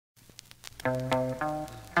I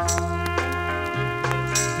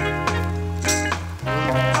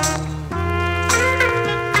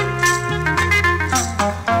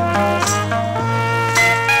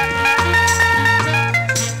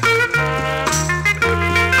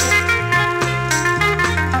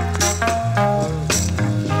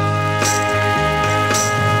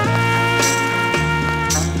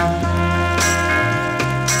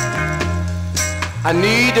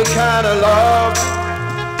need the kind of love,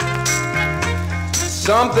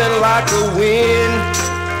 something like the wind,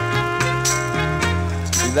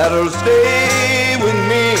 that'll stay with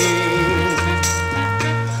me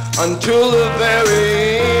until the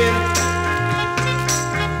very end.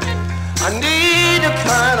 I need the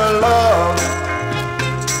kind of love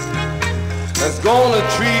that's gonna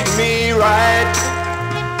treat me right,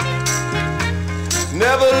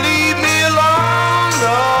 never leave me alone,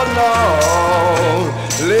 no, no,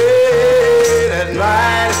 late at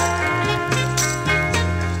night.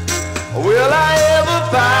 Will I ever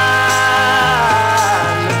find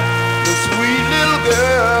the sweet little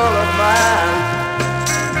girl of mine?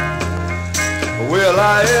 Will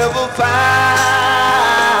I ever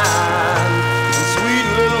find the sweet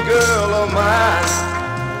little girl of mine?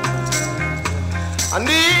 I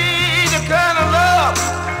need the kind of love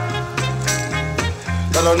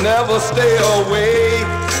that'll never stay away,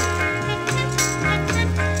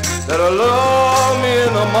 that'll love me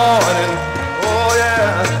in the morning, oh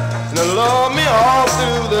yeah, and they'll love me all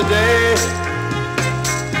through the day.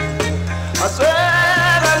 I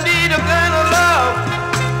said I need a kind of love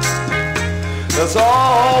that's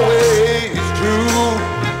always true,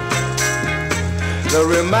 that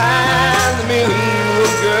reminds me,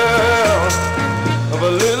 little girl, of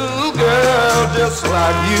a little girl just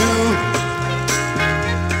like you.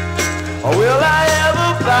 Or will I ever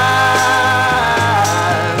find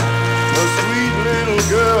the sweet little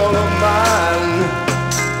girl of mine?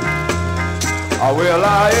 Or will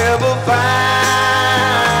I ever find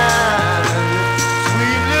the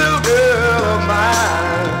sweet little girl of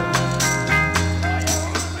mine?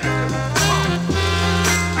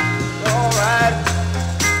 All right.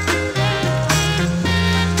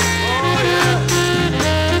 Oh yeah.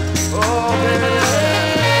 Oh baby.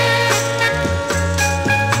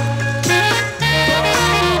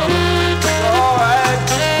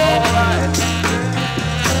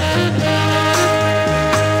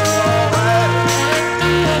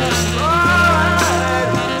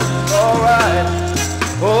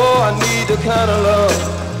 The kind of love,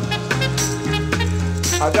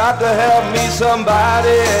 I got to have me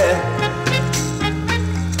somebody.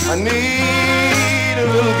 I need a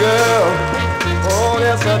little girl, oh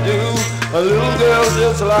yes I do, a little girl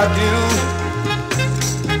just like you.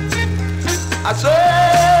 I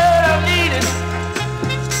said I need it,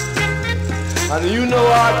 and you know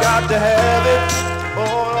I got to have it.